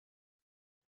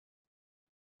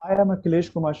I am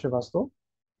Akhilesh Kumar Srivastava.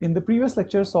 In the previous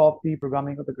lectures of the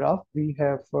programming of the graph, we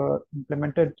have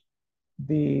implemented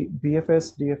the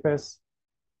BFS, DFS,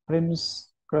 Prim's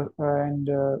and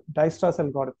Dijkstra's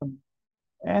algorithm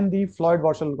and the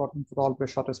Floyd-Warshall algorithm for all the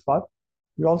shortest path.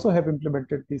 We also have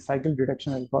implemented the cycle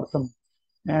detection algorithm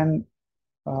and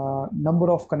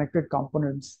number of connected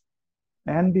components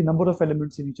and the number of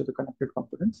elements in each of the connected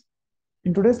components.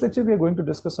 In today's lecture, we are going to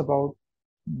discuss about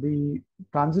the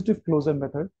transitive closure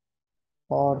method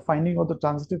or finding out the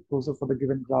transitive closure for the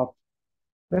given graph.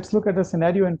 Let's look at a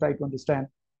scenario and try to understand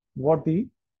what the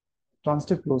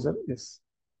transitive closure is.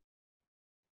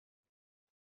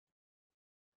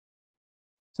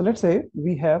 So let's say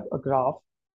we have a graph.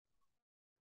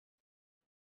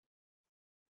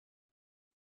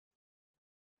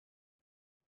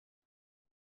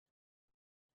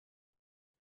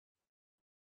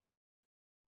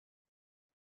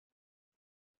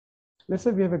 Let's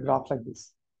say we have a graph like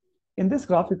this. In this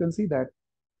graph, you can see that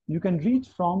you can reach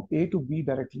from A to B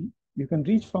directly. You can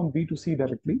reach from B to C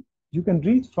directly. You can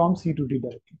reach from C to D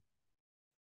directly.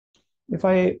 If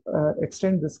I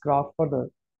extend this graph further,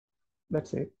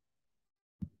 let's say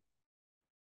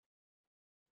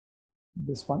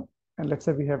this one, and let's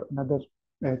say we have another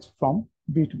edge from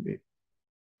B to A.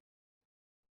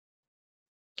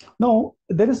 Now,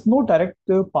 there is no direct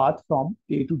path from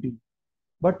A to D,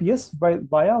 but yes,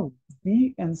 via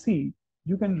B and C,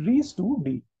 you can reach to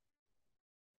D.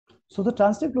 So the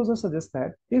transitive closure suggests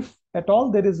that if at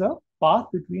all there is a path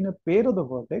between a pair of the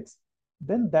vertex,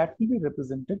 then that will be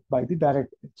represented by the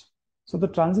direct edge. So the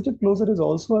transitive closure is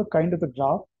also a kind of a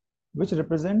graph which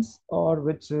represents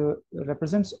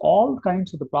represents all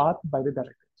kinds of the path by the direct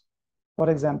edge.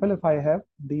 For example, if I have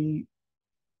the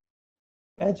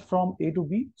edge from A to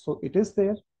B, so it is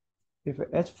there. If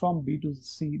edge from B to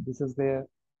C, this is there.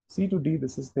 C to D,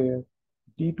 this is there.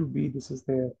 D to B, this is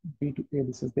there. B to A,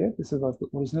 this is there. This was the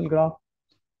original graph.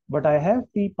 But I have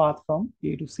the path from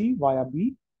A to C via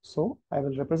B, so I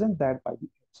will represent that by the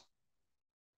edge.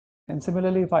 And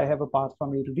similarly, if I have a path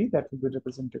from A to D, that will be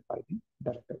represented by the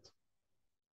direct edge.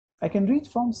 I can reach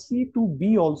from C to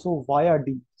B also via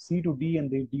D, C to D and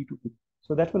then D to B.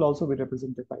 So that will also be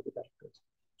represented by the direct edge.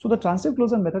 So the transitive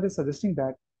closure method is suggesting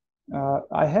that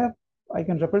I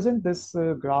can represent this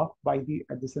graph by the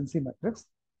adjacency matrix.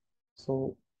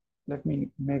 So let me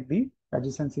make the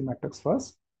adjacency matrix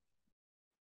first.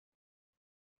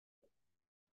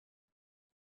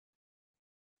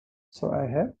 So I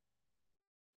have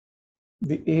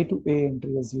the A to A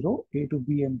entry is 0, A to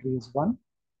B entry is 1,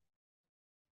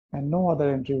 and no other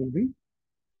entry will be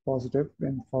positive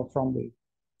from A.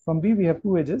 From B, we have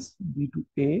two edges, B to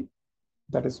A,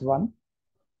 that is 1,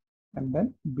 and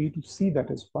then B to C, that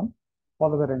is 1.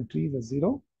 All other entries are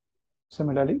 0.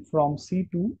 Similarly, from C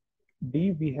to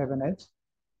D, we have an edge.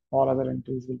 All other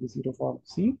entries will be 0 for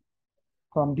C.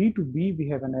 From D to B, we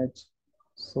have an edge.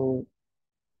 So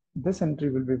this entry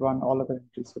will be 1. All other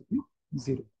entries will be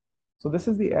 0. So this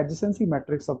is the adjacency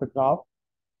matrix of the graph.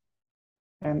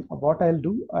 And what I'll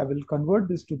do, I will convert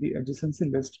this to the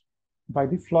adjacency list by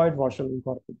the Floyd-Warshall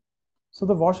algorithm. So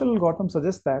the Warshall algorithm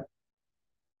suggests that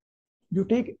you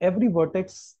take every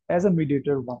vertex as a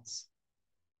mediator once.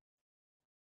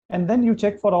 And then you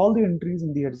check for all the entries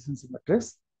in the adjacency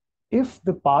matrix if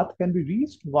the path can be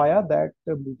reached via that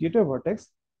mediator vertex.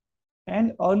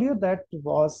 And earlier that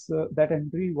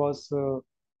entry was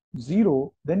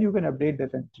 0, then you can update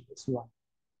that entry as 1.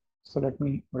 So let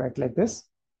me write like this.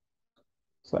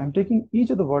 So I'm taking each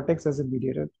of the vertex as a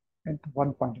mediator at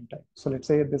one point in time. So let's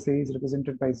say this A is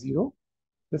represented by 0,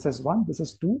 this is 1, this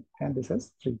is 2, and this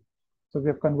is 3. So we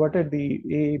have converted the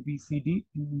A, B, C, D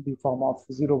in the form of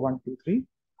 0, 1, 2, 3.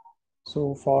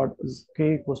 So for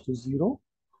k equals to 0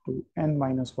 to n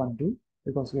minus 1, 2,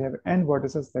 because we have n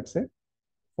vertices, let's say,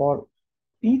 for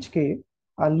each k,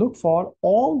 I'll look for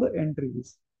all the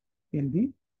entries in the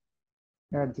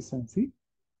adjacency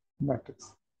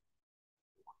matrix.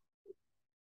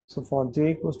 So for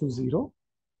j equals to 0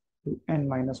 to n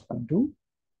minus 1, 2,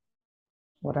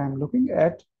 what I'm looking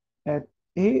at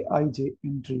aij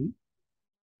entry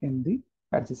in the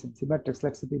adjacency matrix.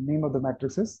 Let's say the name of the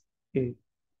matrix is A.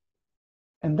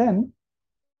 And then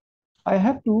I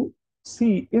have to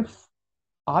see if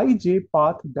ij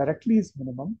path directly is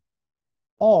minimum,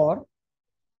 or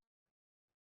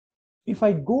if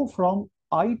I go from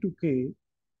I to k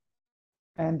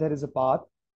and there is a path,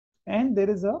 and there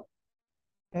is a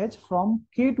edge from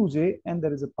k to j and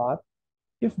there is a path,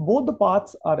 if both the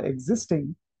paths are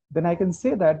existing, then I can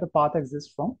say that the path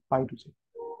exists from I to j.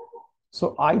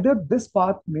 So either this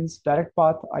path means direct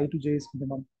path I to j is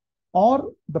minimum,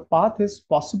 or the path is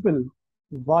possible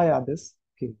via this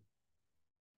k.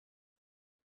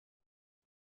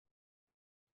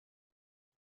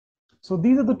 So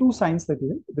these are the two signs that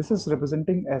you, this is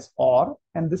representing as or,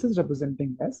 and this is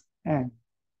representing as and.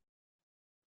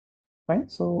 Fine.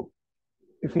 So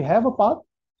if we have a path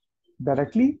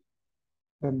directly,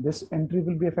 then this entry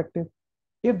will be effective.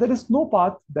 If there is no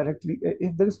path directly,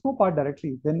 if there is no path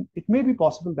directly, then it may be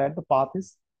possible that the path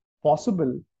is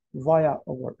possible via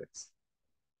a vertex.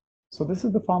 So this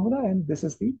is the formula, and this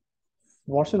is the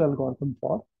warshall algorithm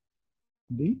for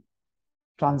the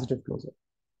transitive closure.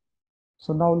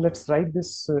 So now let's write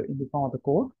this in the form of the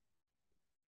code.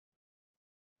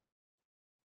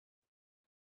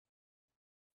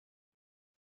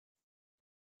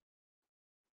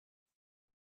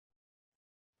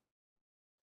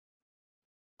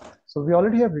 So we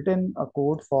already have written a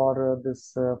code for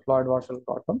this Floyd warshall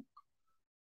algorithm.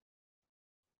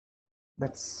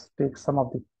 Let's take some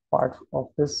of the part of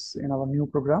this in our new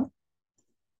program.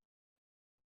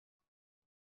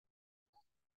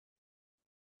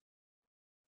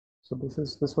 So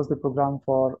this was the program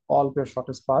for all pair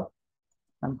shortest path.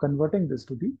 I'm converting this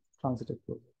to the transitive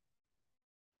closure.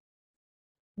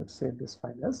 Let's save this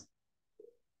file as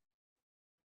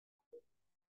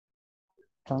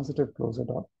transitive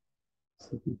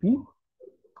closure.cpp,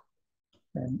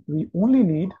 and we only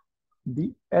need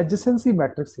the adjacency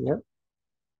matrix here.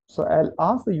 So I'll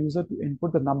ask the user to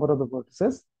input the number of the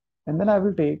vertices, and then I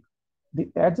will take the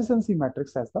adjacency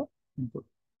matrix as the input.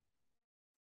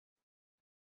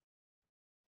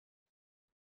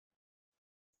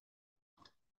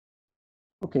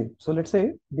 Okay, so let's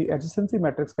say the adjacency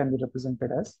matrix can be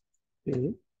represented as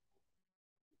A,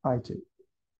 ij.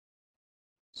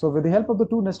 So with the help of the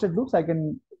two nested loops, I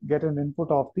can get an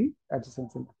input of the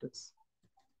adjacency matrix.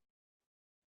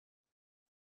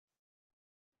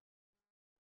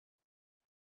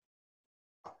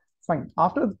 Fine.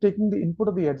 After taking the input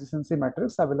of the adjacency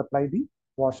matrix, I will apply the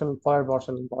Floyd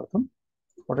warshall algorithm.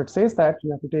 What it says that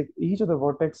you have to take each of the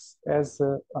vertex as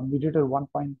a mediator 1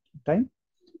 point in time,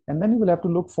 and then you will have to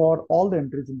look for all the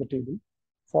entries in the table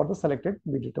for the selected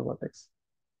mediator vertex.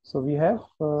 So we have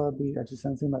the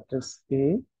adjacency matrix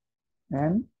A,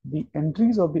 and the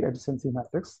entries of the adjacency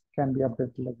matrix can be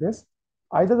updated like this.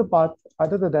 Either the path,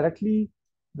 either the directly,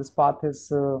 this path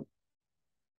is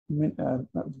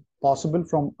possible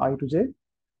from I to j,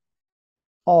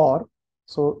 or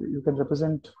so you can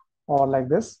represent or like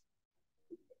this,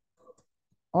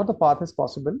 or the path is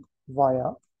possible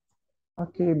via a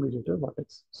k mediator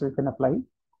vertex. So you can apply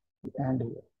the AND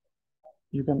here.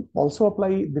 You can also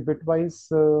apply the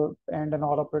bitwise AND and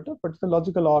OR operator, but the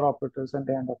logical OR operators and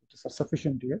the AND operators are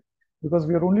sufficient here because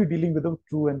we are only dealing with the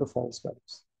true and the false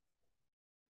values.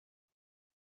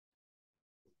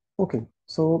 Okay,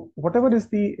 so whatever is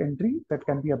the entry that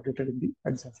can be updated in the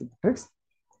adjacency matrix,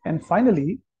 and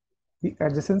finally, the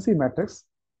adjacency matrix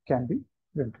can be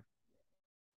rendered.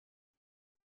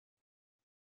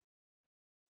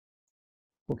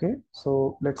 Okay,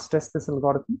 so let's test this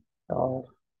algorithm, or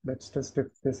let's test if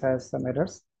this has some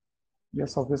errors.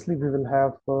 Yes, obviously we will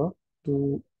have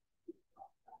to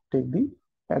take the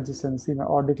adjacency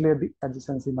or declare the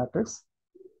adjacency matrix.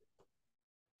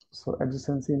 So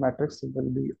adjacency matrix will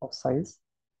be of size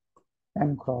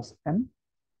n cross n.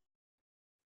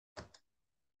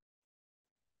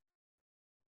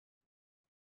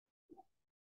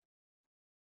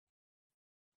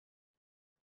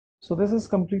 So this has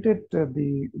completed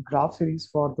the graph series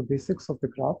for the basics of the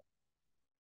graph.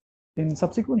 In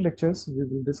subsequent lectures, we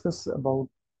will discuss about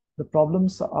the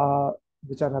problems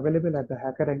which are available at the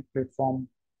HackerRank platform,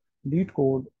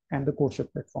 LeetCode, and the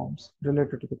CodeShip platforms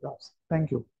related to the graphs.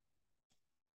 Thank you.